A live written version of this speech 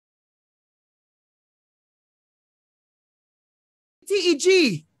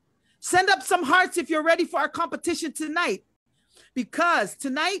TEG, send up some hearts if you're ready for our competition tonight. Because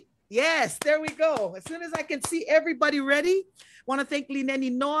tonight, yes, there we go. As soon as I can see everybody ready, want to thank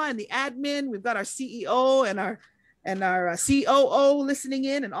Lineni Noah and the admin. We've got our CEO and our COO listening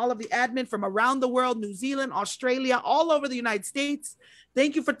in, and all of the admin from around the world, New Zealand, Australia, all over the United States.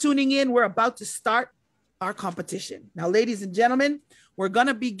 Thank you for tuning in. We're about to start our competition. Now, ladies and gentlemen, we're going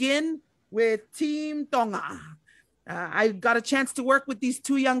to begin with Team Tonga. I got a chance to work with these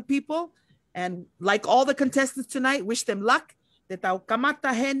two young people, and like all the contestants tonight, wish them luck. Te tau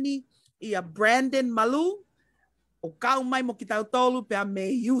kamata heni ia Brandon Malu, o kau mai mo ki tau tolu pea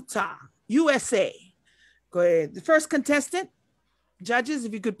me Utah, USA. Go ahead. The first contestant, judges,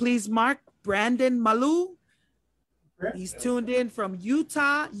 if you could please mark Brandon Malu. He's tuned in from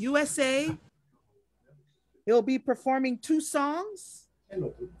Utah, USA. He'll be performing two songs.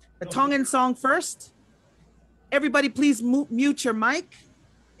 The Tongan song first. Everybody please mute your mic,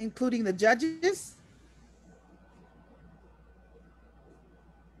 including the judges.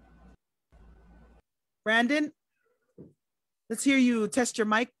 Brandon, let's hear you test your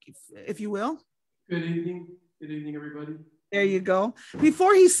mic, if you will. Good evening. Good evening, everybody. There you go.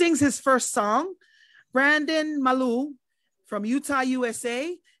 Before he sings his first song, Brandon Malu from Utah,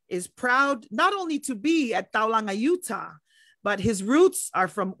 USA is proud not only to be at Taulanga, Utah, but his roots are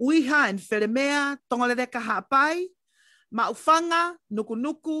from Uiha and Wheremea, Tongalereka Hapai, Maufanga,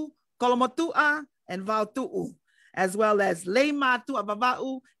 Nukunuku, Kolomotua, and Vautu'u, as well as Leima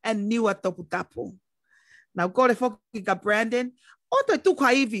Tu'avava'u and Niua Toputapu. Now, kore foki ka Brandon, o toi tu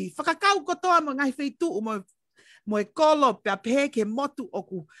kwaivi, whakakau kotoa mo ngai wheitu mo e kolo pia pehe ke motu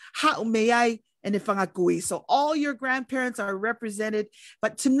oku ha'u meai and whangakui. So all your grandparents are represented.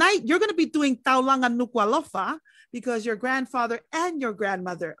 But tonight, you're going to be doing Taulanga Nuku'alofa because your grandfather and your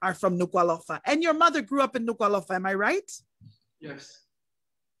grandmother are from Nuku'alofa. And your mother grew up in Nuku'alofa, am I right? Yes.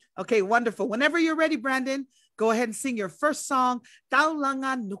 Okay, wonderful. Whenever you're ready, Brandon, go ahead and sing your first song,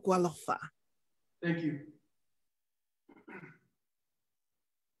 Taulanga Nuku'alofa. Thank you.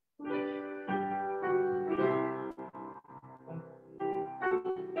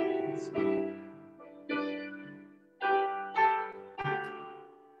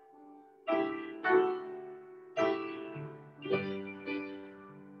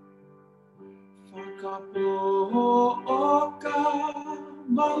 Whakapo'oka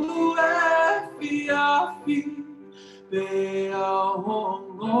malu e fiafi pea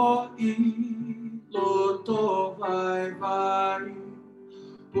hongo I loto vai vai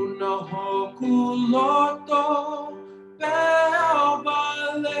una hoku loto pea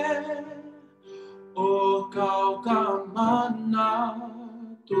vale o kau kamana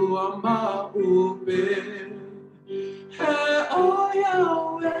tua maupe he o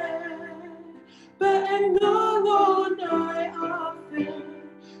Yahweh Be'engalo nai afe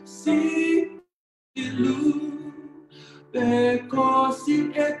si ilu Beko si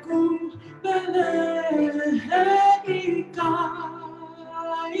eku bele he ika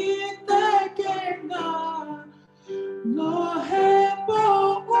ite kenga no he po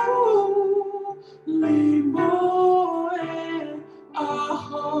u limo e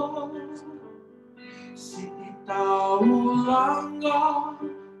aho si Taulanga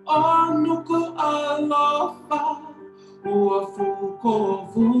o Nuku'alofa ua fuko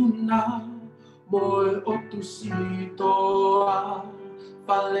vuna moe o tusitoa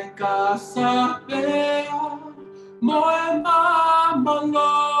paleka sapea moe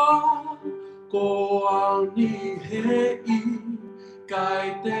mamaloa ko au ni hei kai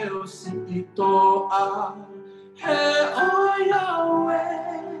te o si itoa he o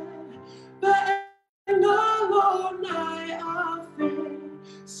Yahweh Be'engalo nai afe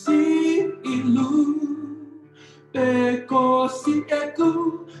si ilu Beko si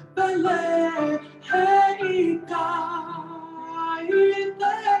eku bele he ika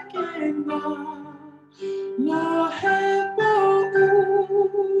ite kenga no he po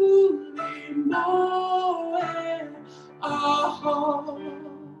limo e aho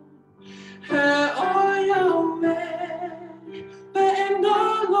he o Yahweh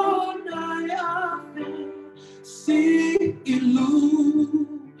Be'engalo nai afe si ilu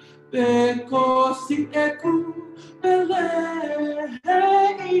Beko si eku bele he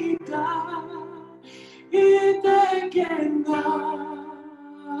ika ite kenga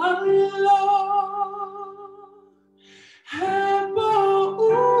alo he po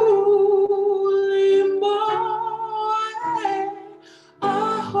limo e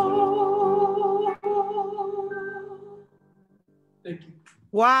aho. Thank you.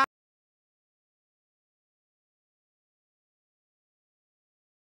 Wow.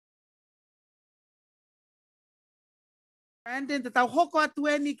 Brandon, te tau hoko atu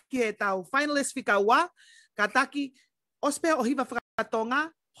e ni ke tau finalist whikaua, ka taki ospe o hiwa whakatonga,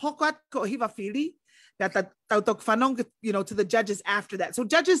 hoko atu ko hiwa whiri, tau tok whanong, to the judges after that. So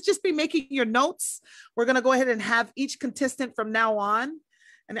judges, just be making your notes. We're going to go ahead and have each contestant from now on.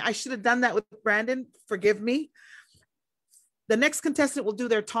 And I should have done that with Brandon. Forgive me. The next contestant will do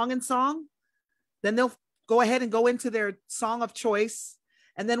their Tongan song. Then they'll go ahead and go into their song of choice.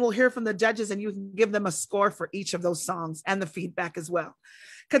 And then we'll hear from the judges and you can give them a score for each of those songs and the feedback as well.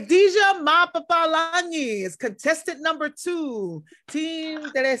 Khadija Mapapalangi is contestant number 2,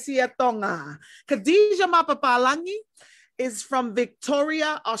 Team Teresia Tonga. Khadija Mapapalangi is from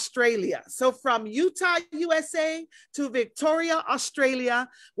Victoria, Australia. So from Utah, USA to Victoria, Australia,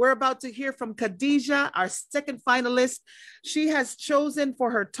 we're about to hear from Khadija, our second finalist. She has chosen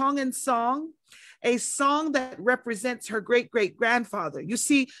for her Tongan song a song that represents her great-great-grandfather. You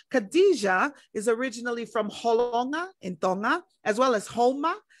see, Khadija is originally from Holonga in Tonga, as well as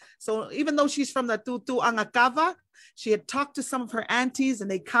Homa. So even though she's from the Tutu Angakava, she had talked to some of her aunties and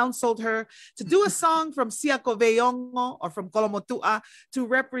they counseled her to do a song from Siakoveongo or from Kolomotua to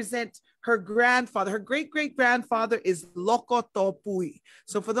represent her grandfather. Her great-great-grandfather is Loko Topui.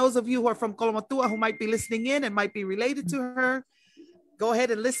 So for those of you who are from Kolomotua who might be listening in and might be related to her, go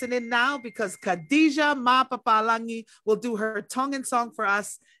ahead and listen in now because Khadija Mapapalangi will do her Tongan song for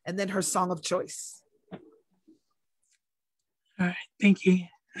us and then her song of choice. All right, thank you.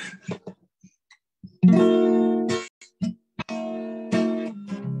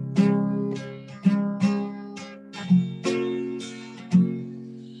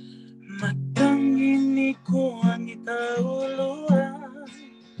 Matangini ko ang itauluan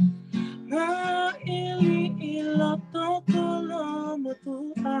na ili-iloto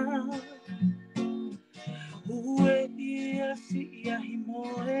kolomotua uwe iya si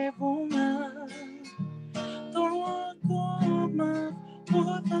iahimore bunga toa koma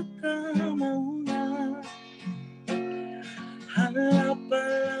potaka mauna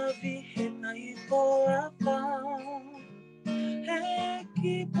halapala viheta ito apa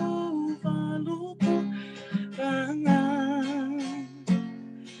ekipo valuto rangan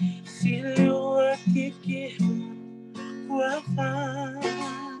silio akiki wafa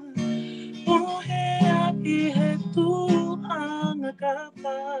ohea ihetu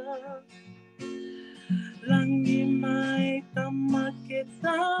angakapa langi mai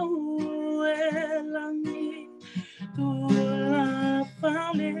tamaketau langi tula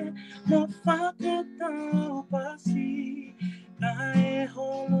fale mo faketau pasi kae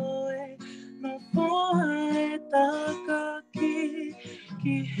holoe no poe takaki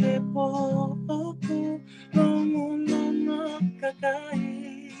ki hepo oku lomo kakai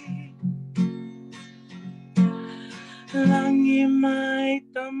langi mai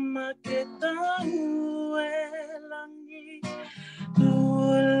tamaketau langi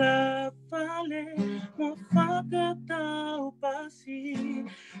tula fale mo faketau pasi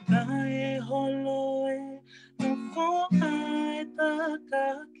kae holoe no poe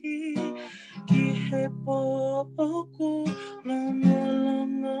takaki ki hepo oku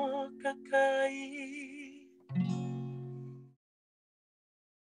lomo kakai.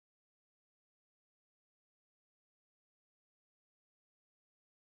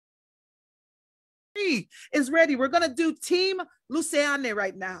 Is ready. We're going to do Team Luceane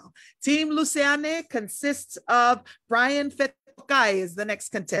right now. Team Luceane consists of Brian Fetokai is the next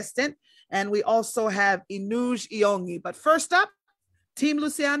contestant. And we also have Inuj Iongi. But first up, Team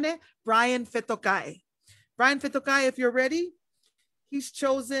Luceane, Brian Fetokai. Brian Fetokai, if you're ready, he's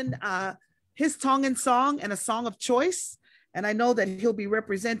chosen his Tongan song and a song of choice. And I know that he'll be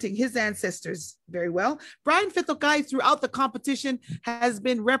representing his ancestors very well. Brian Fetokai, throughout the competition, has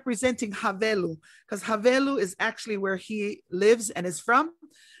been representing Havelu, because Havelu is actually where he lives and is from.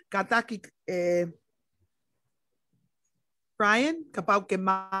 Kataki, Brian, kapau ke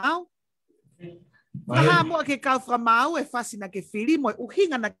mau. Maha mo ke kau fra mau e fasi na ke fili, mo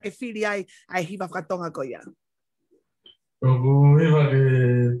uhinga na ke fili ai hiva whakatonga ko ia. Ko hiva ke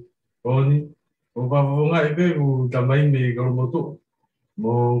oni. O whawonga eke u tamai me kolomotu.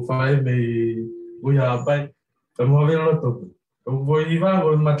 Mo whae me uia apai. Ka mua vero toku. Ko hiva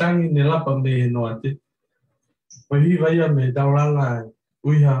o matangi ne lapa me no ate. Ko hiva ia me Taulanga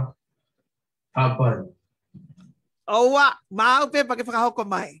uia apai. Owa, mau pe pa ke whakahoko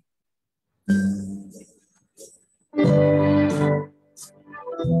mai.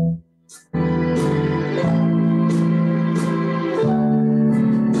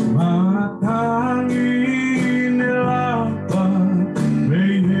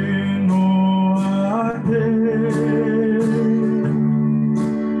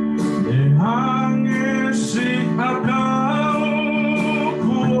 Hangisi akan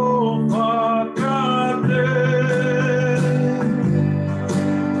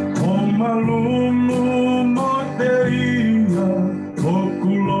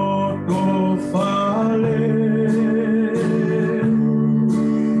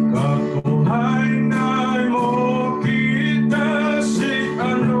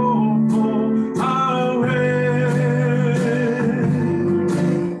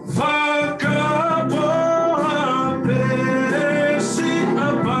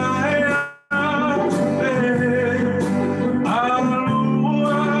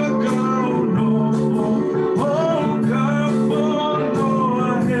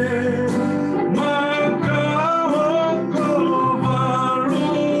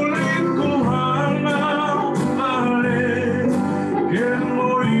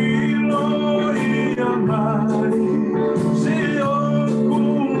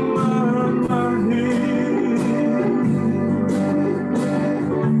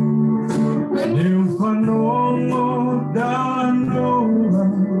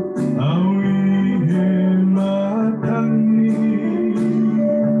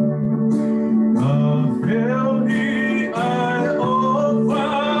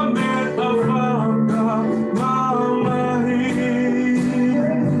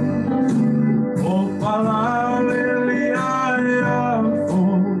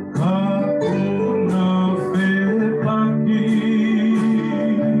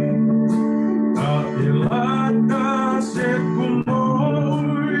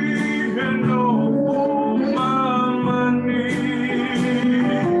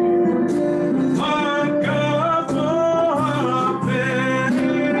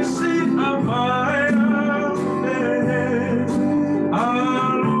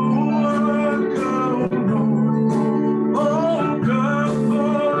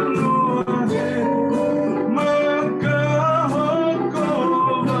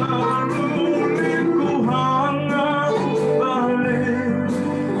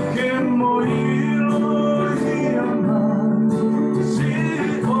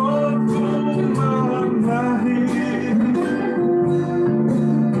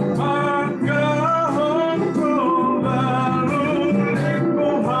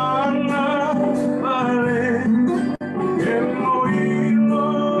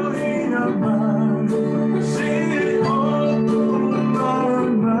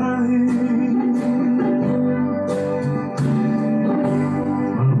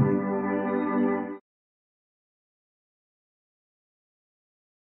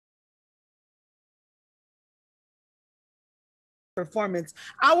performance.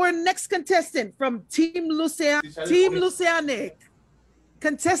 Our next contestant from Team Lucianic,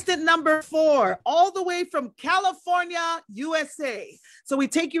 contestant number 4, all the way from California, USA. So we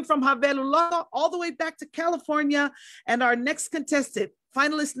take you from Havelula all the way back to California. And our next contestant,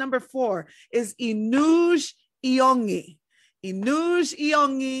 finalist number 4, is Inuj Iongi. Inuj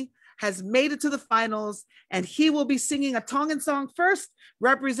Iongi has made it to the finals, and he will be singing a Tongan song first,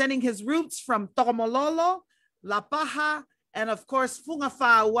 representing his roots from Tomololo, La Paja, and of course,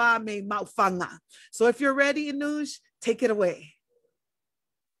 Fungafa wa me Maufanga. So if you're ready, Inuj, take it away.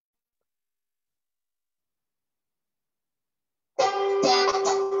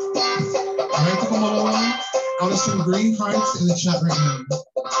 Alright, Tomololo, I want to some green hearts in the chat right now.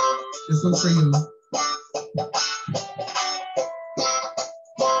 This one's for you.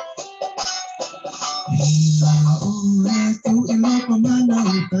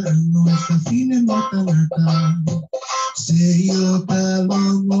 Seyo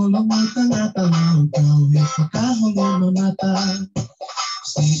talong molong tanga-talong kau kaholo mamata.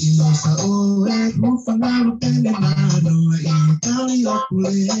 Si ino sa oe mufangalo penenano itali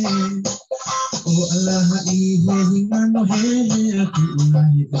opule. O alaha ihe hingano hehe aku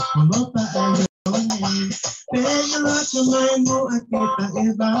ulahi espolota ayo. Pegala kamay mo at kita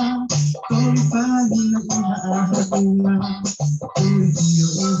iba. Kung pahina ihahagula. Uwiyo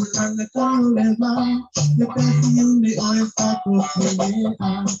ihulang na tayo leba. Napetiyo ni oy patos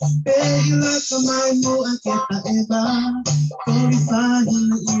nilea. Pegala kamay mo at kita iba. Kung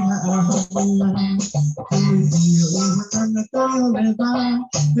pahina ihahagula. Uwiyo ihulang na tayo leba.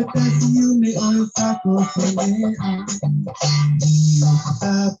 Napetiyo ni oy patos nilea. Iyo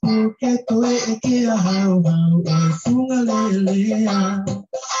katapo ketoe kia hau-hau e fungalelea.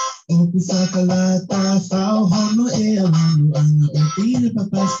 O pusakalata sao hono e alano anga o tine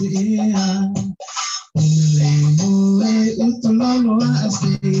papasi ea. Unalemo e utololo a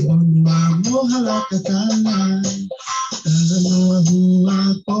ase onua mohalakatana. Talanoa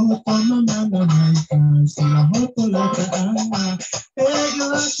hua poto mamama maika sila hoto lata anga. Ega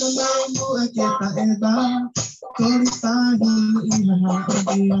lata maimu a keta eba. Kolipahin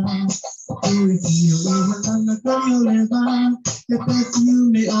ihahagea. Uwiyo ihalanga kayo leba. Napetiyo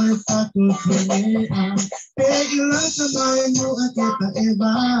ni oy patos nilea. Pegila kamay mo at kita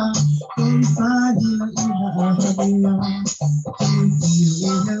iba. Kolipahin ihahagea.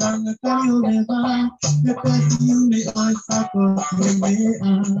 Uwiyo ihalanga kayo leba. Napetiyo ni oy patos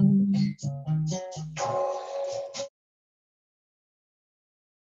nilea.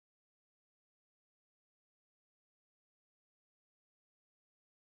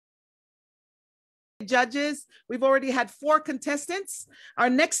 Judges, we've already had 4 contestants. Our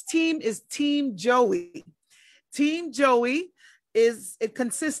next team is Team Joey. Team Joey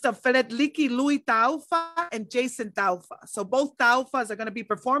consists of Feredliki Louis Taufa and Jason Taufa. So both Taufas are going to be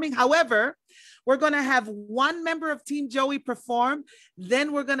performing. However, we're going to have one member of Team Joey perform.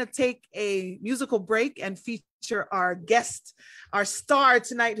 Then we're going to take a musical break and feature our guest, our star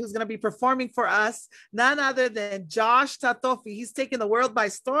tonight, who's going to be performing for us, none other than Josh Tatofi. He's taking the world by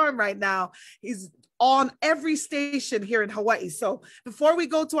storm right now. He's on every station here in Hawaii. So before we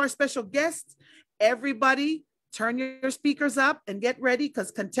go to our special guest, everybody turn your speakers up and get ready, because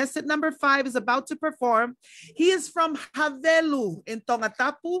contestant number 5 is about to perform. He is from Havelu in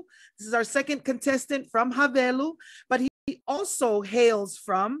Tongatapu. This is our second contestant from Havelu, but he also hails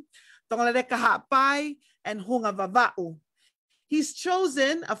from Tongareka Hapai and Hungavava'u. He's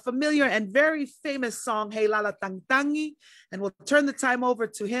chosen a familiar and very famous song, Hey Lala Tangtangi, and we'll turn the time over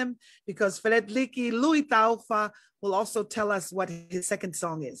to him because Feredliki Louis Taufa will also tell us what his second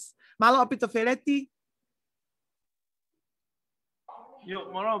song is. Malo apito Fereti. Yo,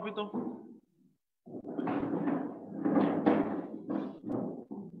 malo apito.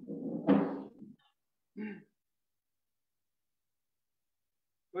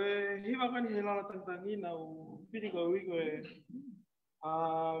 Hiba kan helala tangtangi na pili ko wi ko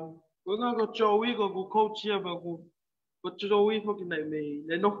ko nga ko chowi ko coach ya ba ko chowi ko kinai me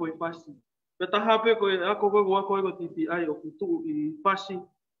le no foi fácil. Pero hape ko ako ko titi ai o tu I fácil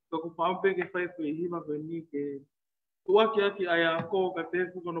ko pampe ke fai ko hiba ko ni ke tua ki aki ai ko ka te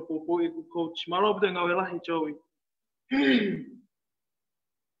ko no popo I ko coach malo de nga wela hi chowi.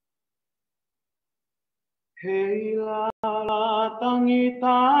 Hey la la tangi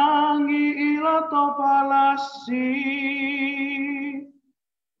tangi ila to palasi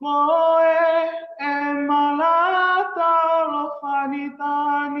Koe e malata lo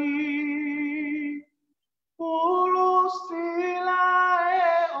fanitani Ulu sila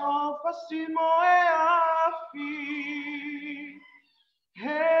e o fasimo e afi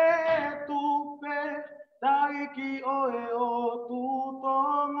He tupe daiki o e o tu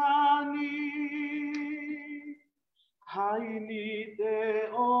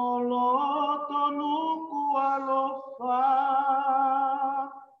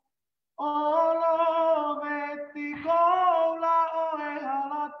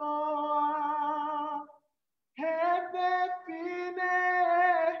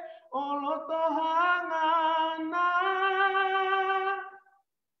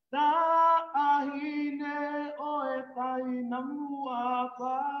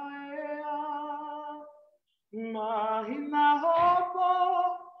whaea. Mahina hopo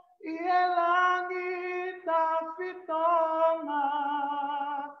ie langit awhitonga.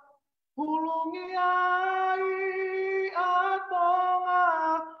 Hulungi ai atonga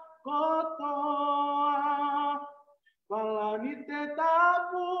kotoa. Palani te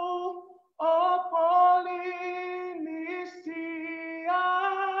tapu o Polinisia.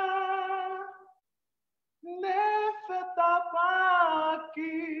 Nefetapaki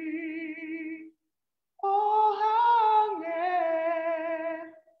o hange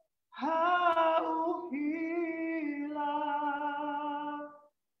hauhila.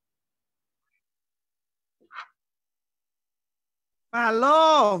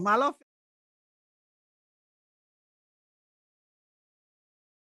 Malo.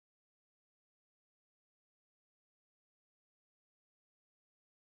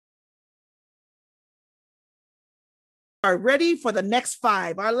 Are ready for the next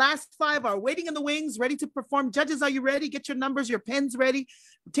 5. Our last 5 are waiting in the wings, ready to perform. Judges, are you ready? Get your numbers, your pens ready.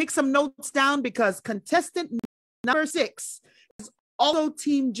 Take some notes down because contestant number 6 is also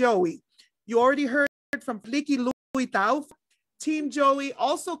Team Joey. You already heard from Fliki Luitau. Team Joey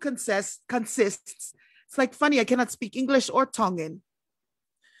also consists, it's like funny, I cannot speak English or Tongan.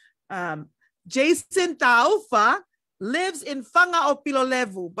 Jason Taufa lives in Fanga o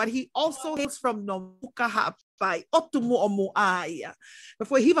Pilolevu, but he also hails from Nomuka Hapai, Otumu o Muaia.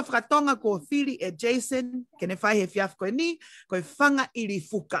 Before he va fratonga ko fili e Jason, kene fai he fiaf ko ni, ko Fanga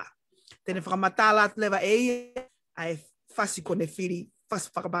irifuka. Tene framatalata leva e ai fasi ko ne fili, fas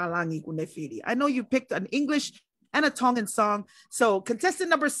fakabalangi ko ne fili. I know you picked an English and a Tongan song. So contestant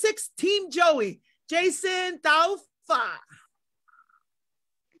number 6, Team Joey, Jason Taufa.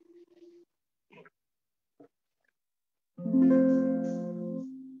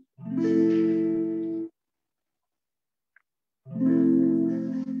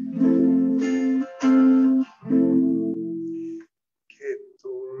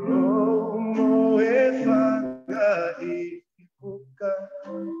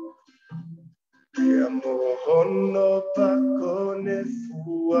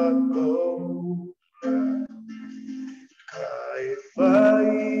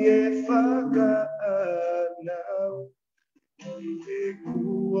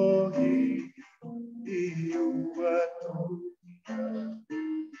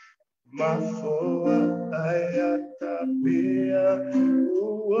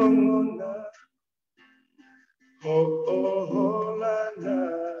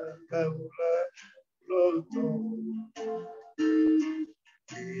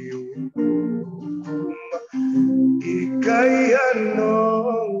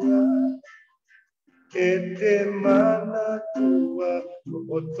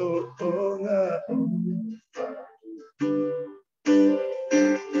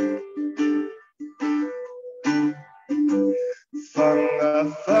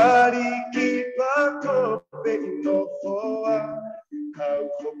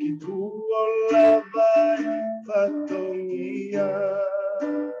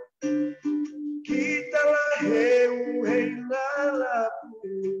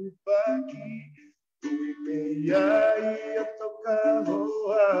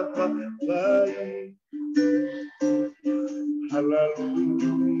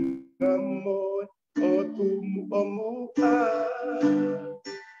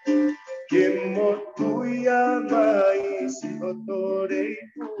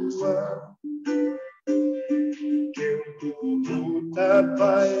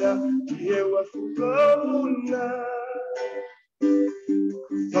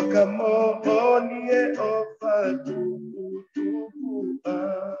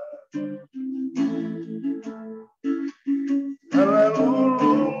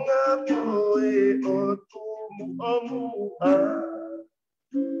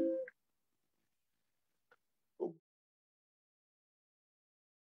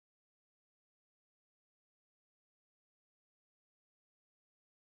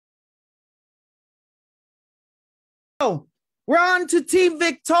 We're on to Team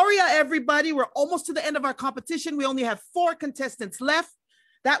Victoria, everybody. We're almost to the end of our competition. We only have 4 contestants left.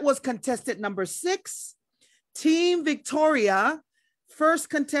 That was contestant number 6. Team Victoria, first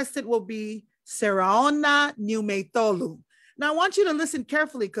contestant will be Seraona Numeitolu. Now, I want you to listen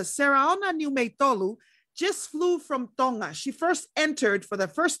carefully because Seraona Numeitolu just flew from Tonga. She first entered for the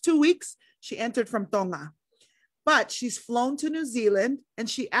first 2 weeks. She entered from Tonga, but she's flown to New Zealand and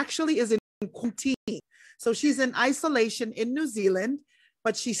she actually is in quarantine. So she's in isolation in New Zealand,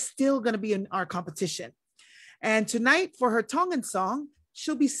 but she's still going to be in our competition. And tonight for her Tongan song,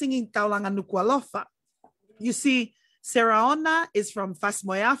 she'll be singing Taulanga Nukualofa. You see, Seraona is from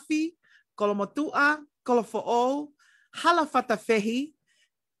Fasmoeafi, Kolomotua, Kolofo'o, Halafatafehi,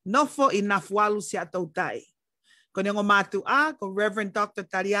 Nofo i Nafualu Siatoutai. Konengo Matua, ko Reverend Dr.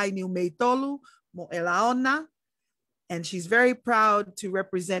 Tariai Niumeitolu, Mo Elaona, and she's very proud to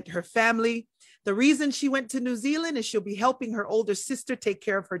represent her family. The reason she went to New Zealand is she'll be helping her older sister take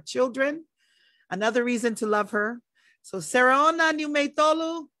care of her children. Another reason to love her. So Seraona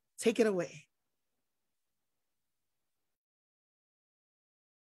Niumeitolu, take it away.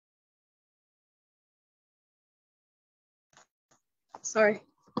 Sorry.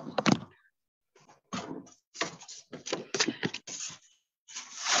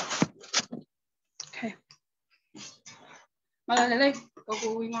 Okay. Malalele,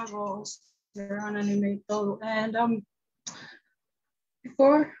 kokuwinga ko Seraona Niumeitolu. And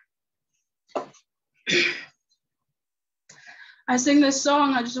before I sing this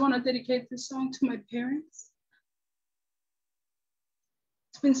song, I just want to dedicate this song to my parents.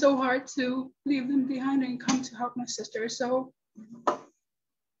 It's been so hard to leave them behind and come to help my sister. So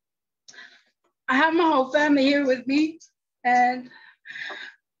I have my whole family here with me, and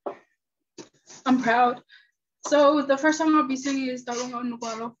I'm proud. So the first song I'll be singing is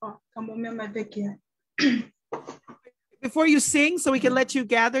Taulanga. Before you sing, so we can let you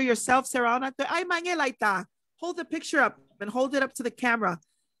gather yourself, Seraona, hold the picture up and hold it up to the camera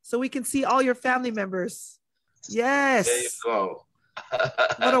so we can see all your family members. Yes. There you go.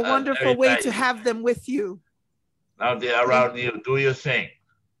 What a wonderful way nice. to have them with you. Now they're around you. Do your thing.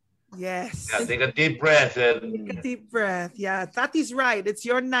 Yes. Yeah, take a deep breath. Take a deep breath. Yeah, Tati's right. It's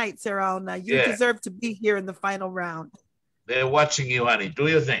your night, Seraona. You Yeah. deserve to be here in the final round. They're watching you, honey. Do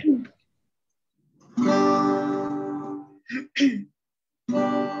your thing.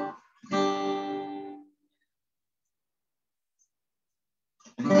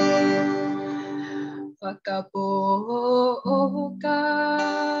 Wakapo'oka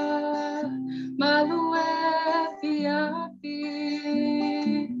malue piapi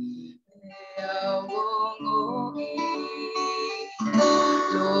eawongo'i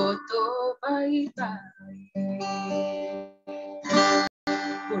loto baibai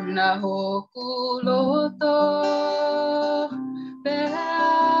unahoku loto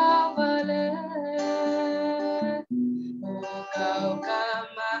peawale okau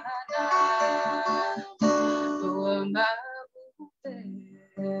kamana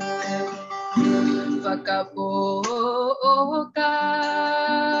Wakapo'oka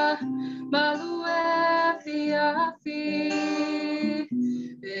malue fiafi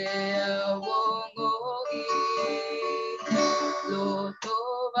eawongo'i loto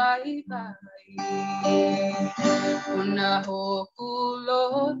baibai unahoku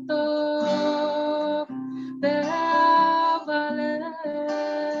loto peawale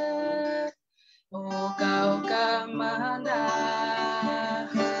oka mana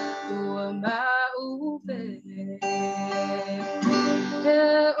maupe te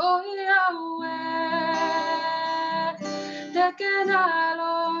oiawe te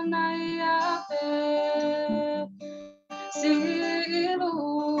kenalo naiape si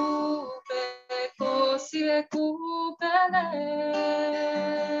ilupe kosie kupele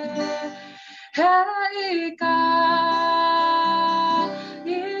heika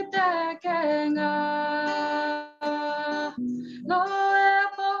itekenga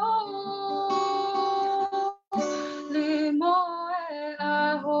loepo limoe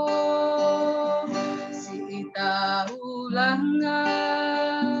aho si Taulanga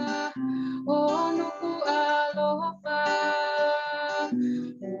onuku alofa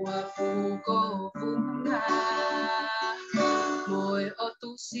uafuko bunga moe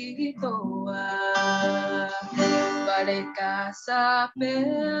otusitoa vale casa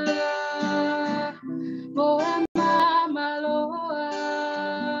pea moe mamaloa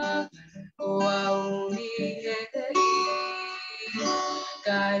oa unihei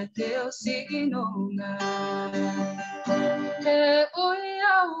kai teo sinonga he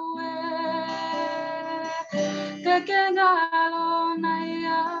oiaue te kenalo nai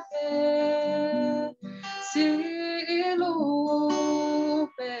ape si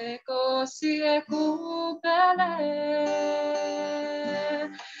ilupe kosi e kupele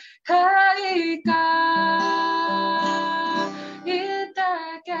heika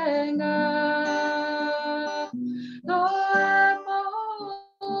itekenga loepo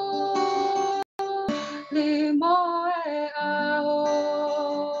limoe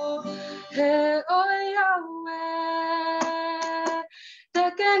ao he oiaue te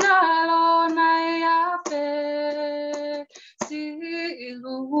kenalo nai ape si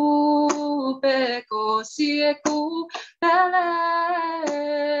ilupe kosi e kupele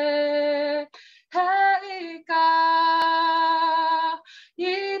heika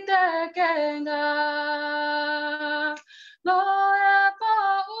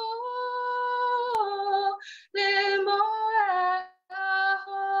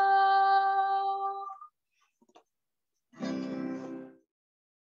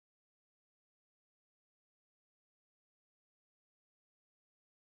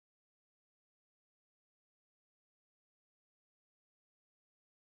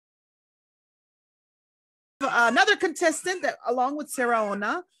another contestant that, along with Sarah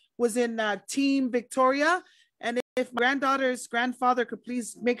Ona, was in Team Victoria. And if my granddaughter's grandfather could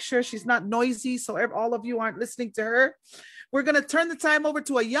please make sure she's not noisy so all of you aren't listening to her. We're going to turn the time over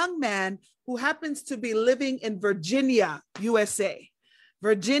to a young man who happens to be living in Virginia, USA.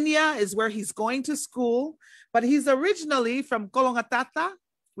 Virginia is where he's going to school, but he's originally from Kolongatata,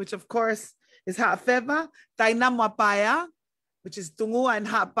 which of course is Ha'afeva, Tainamwapaya, which is Tungua and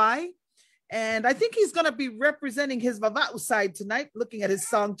Ha'apai. And I think he's going to be representing his Vava'u side tonight, looking at his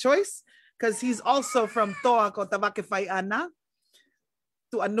song choice, because he's also from Toa ko Tawakewhaiana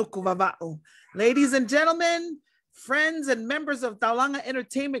to Anuku Vava'u. Ladies and gentlemen, friends and members of Taulanga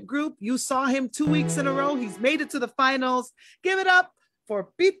Entertainment Group, you saw him 2 weeks in a row. He's made it to the finals. Give it up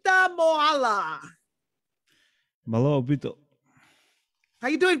for Pita Moala. Malo, Pito. How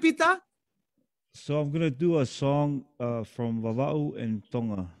you doing, Pita? So I'm going to do a song from Vava'u and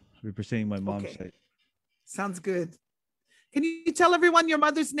Tonga, representing my mom's side. Sounds good. Can you tell everyone your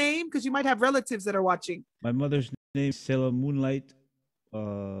mother's name? Because you might have relatives that are watching. My mother's name is Sela Moonlight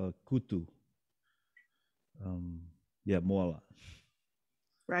Kutu. Moala.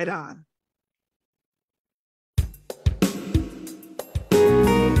 Right on.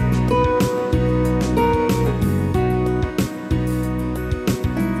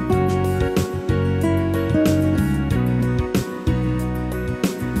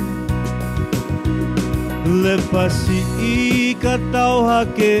 Le pasi I ka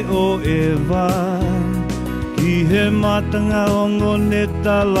tauhake o Ewa, ki he matanga ongo ne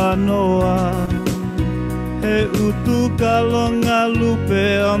talanoa. He utu kalonga lupe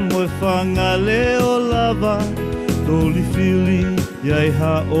a moe whanga leo lava, toli fili iai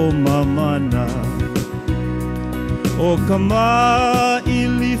ha o mamana. O ka mā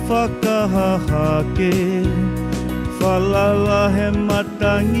ili whakahahake, whalala he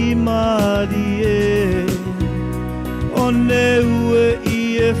matangi marie. O ne ue I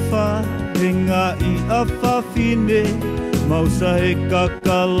e wha, he ngā I a whawhine, mausa he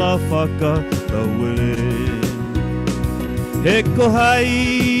kakala whakatawere. He kohai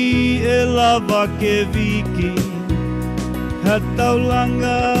e lava ke viki, ha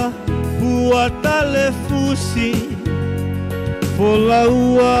taulanga hua tale fusi, fola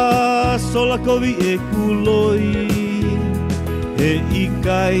ua sola kovi e kuloi, he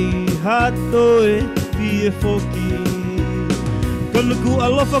ikai hato e pie foki. Konuku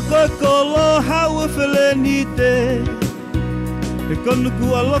alofa koe kolo hau e felenite, he konuku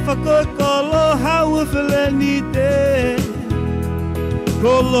alofa koe kolo hau e felenite.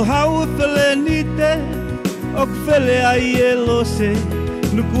 Kolo hau e felenite, o fele ai e lose,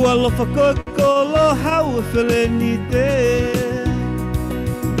 nuku alofa koe kolo hau e felenite.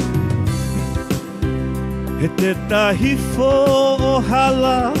 He te tahi fo o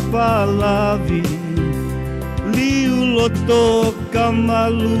hala palavi, liu loto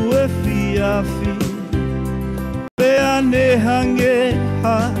kamalu e fiafi. Pea ne hange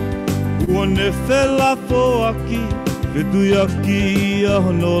ha, uone fela po aki, Vetuyaki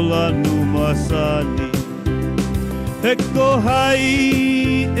ahonola numasani. He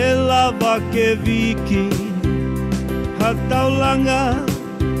kohai e lava ke viki, ha taulanga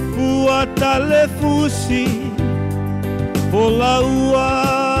ua tale fusi, pola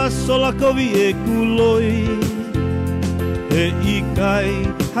ua sola kovi e kuloi, he ikai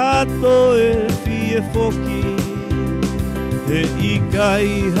hato e fie foki, he ikai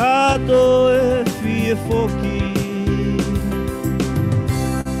hato e fie foki.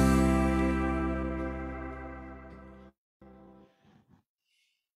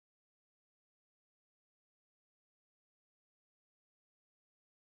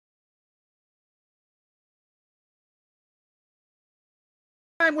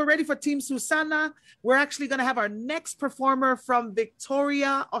 We're ready for Team Susana. We're actually going to have our next performer from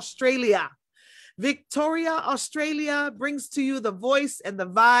Victoria, Australia. Victoria, Australia brings to you the voice and the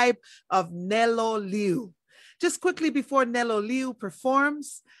vibe of Nelo Liu. Just quickly before Nelo Liu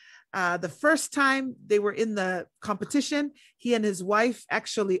performs, the first time they were in the competition, he and his wife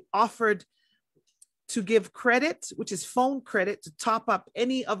actually offered to give credit, which is phone credit, to top up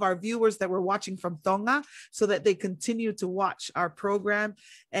any of our viewers that were watching from Tonga so that they continue to watch our program.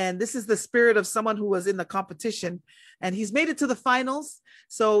 And this is the spirit of someone who was in the competition, and he's made it to the finals.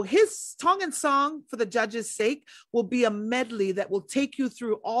 So his Tongan song, for the judges' sake, will be a medley that will take you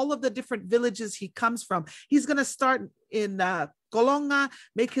through all of the different villages he comes from. He's going to start in Kolonga,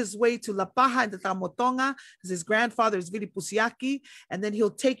 make his way to Lapaha and Tamotonga, because his grandfather is Vili Pusiaki, and then he'll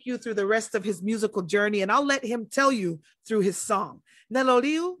take you through the rest of his musical journey, and I'll let him tell you through his song. Nelo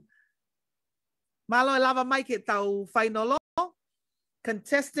Liu, malo elava maike tau whainolo,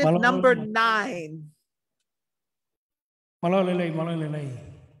 contestant number 9. Malolelei.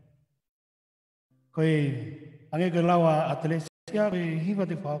 Koe, ange ke lawa atelesia, koe hiva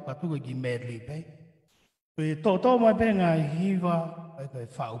te whakatu koe ki medley pe. Koe tō mai pe ngā hiva, koe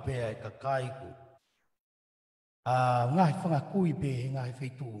whaupe ai ka kaiku. Ngahi whangakui pe, ngahi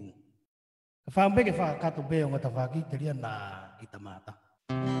whaitu. Ka whampe ke whakatu pe o ngata whaki te ria nā i tamata.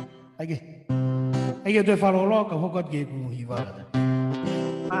 Aige te wharolo ka hokot ke ku hiva kata.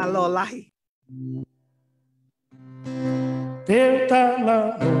 Malolahi. Te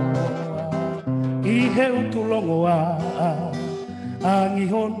tala noa, I he utulongoa, angi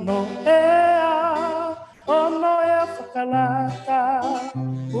hono ea, ono e whakalata,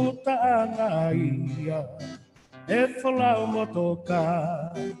 uta anga ia, e whalau motoka,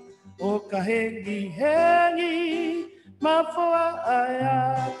 o ka hengi, mawhua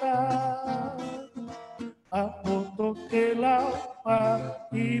aiata. A poto ke lau pa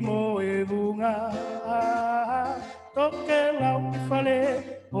I mo e runga toke lau ki whale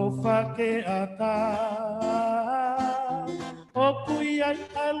o whake ata o kui ai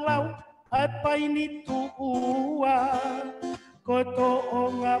lau ai paini tu ua ko to o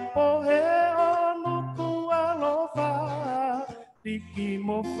ngā pohe o nuku alofa piki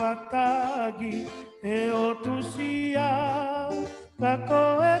mo whakagi e o tusia ka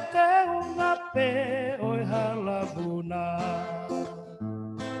koe te unga pe oi halabuna.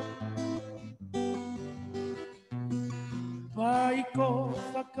 Vaiko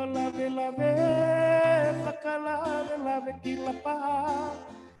whakalave ki la paha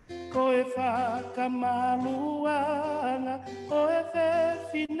koe whakamaluanga koe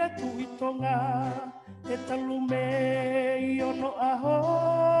whine tui tonga e talume I ono aho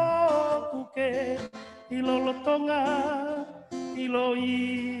kuke I lolo tonga Ilo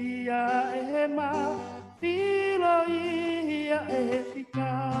ia e he ma, ilo ia e he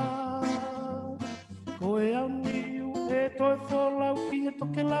whika. Koe au niu e toi wholau ki he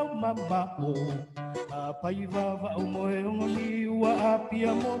toke lau mamao. A pai wawa au moe ongo niu a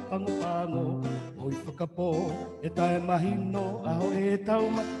apia mo pango. Oi whakapo e tae mahino aho e tau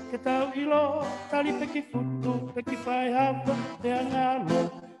ma ke tau ilo. Tali peki futu, peki whai hawa te angalo.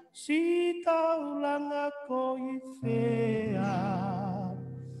 Si Taulanga ko I whea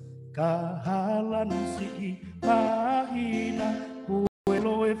ka halan si pahina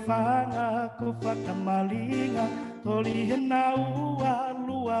kuelo e whanga ko whakamalinga tori he naua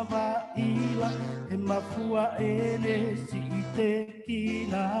lua waila he mafua ene si te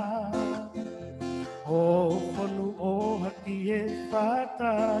kina o whanu o haki e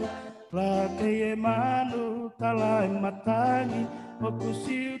whatai la te e manu tala e matangi o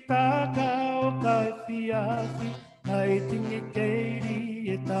kusiu taka o kai fiafi kai tingi keiri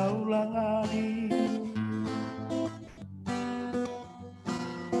e taulangani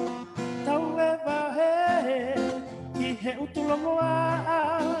tau e wahe I he utulongoa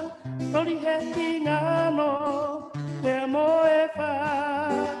tori he tingano te mo e wha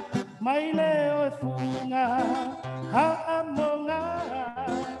mai leo e funga ha amonga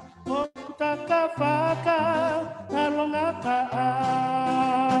o kutaka whaka alonga taa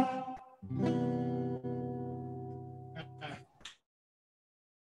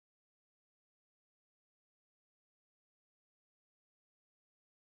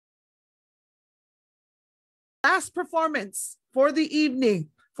Last performance for the evening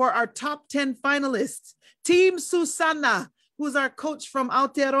for our top 10 finalists. Team Susana, who's our coach from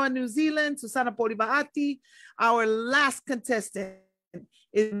Aotearoa, New Zealand, Susana Poribaati. Our last contestant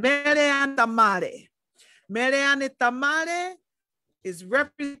is Merean Tamare. Merean Tamare is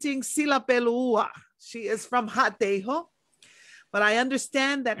representing Sila Pelua. She is from Hateho, but I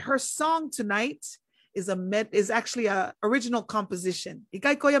understand that her song tonight is actually a original composition.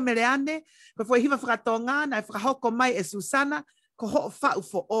 Ikai koia Mereane, before hiva whakatonga, na whakahoko mai e Susana, ko ho whau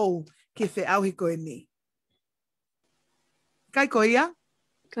fo o ke whe auhi koe ni. Ikai koia?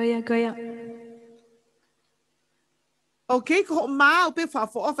 Koia. Okay, ko ho ma upe wha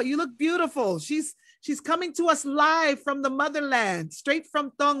fo ofa. You look beautiful. She's coming to us live from the motherland, straight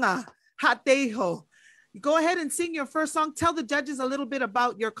from Tonga, Hateho. Go ahead and sing your first song. Tell the judges a little bit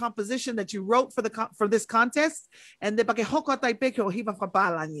about your composition that you wrote for this contest. And de pake hoko taipe ke o hiva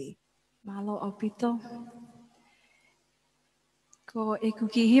whapalangi. Malo o pito. Ko e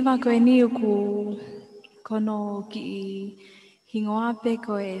kuki hiva koe ni uku kono ki hingoa pe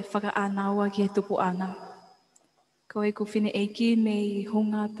ko e whakaanaua ki he tupu ana. Ko e ku whine eiki me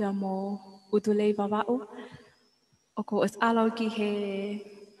hunga pe mo utulei wawau. O ko es alau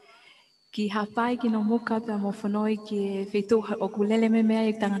ki hawhai ki no muka pe mo whanoi ki whetu o kulele me mea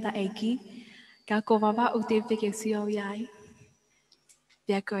i tangata eiki. Ka ko wawa o te peke siau iai.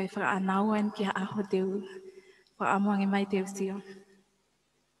 Pia ko e whakaanauan ki ha aho teu whaamoangi mai te usio.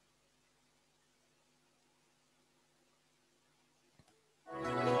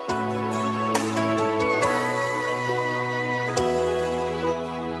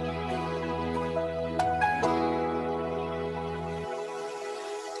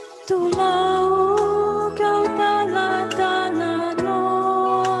 Tulau kau tala-tala no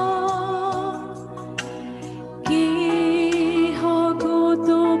Ki hoku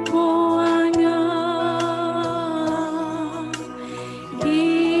tupuanga Ki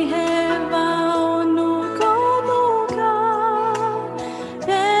he waunu komuka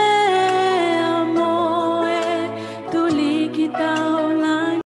Te amoe tuli ki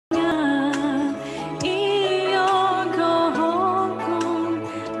Taulanga Iyo kohoku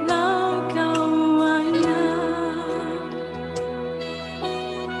lau kauanga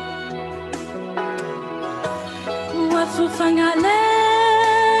Wafu fangale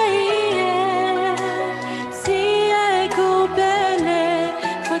si e kupele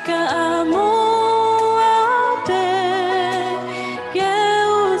whakaamu ape ke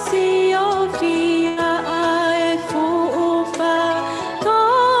usi o fia ai fuufa ko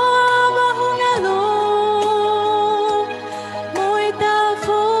mahungalo moita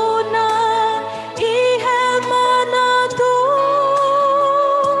funa I he manatu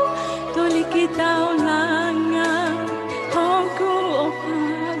tuli ki Taulanga hoku o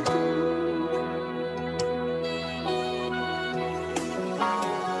patu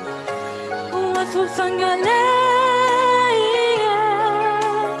Wafu fangale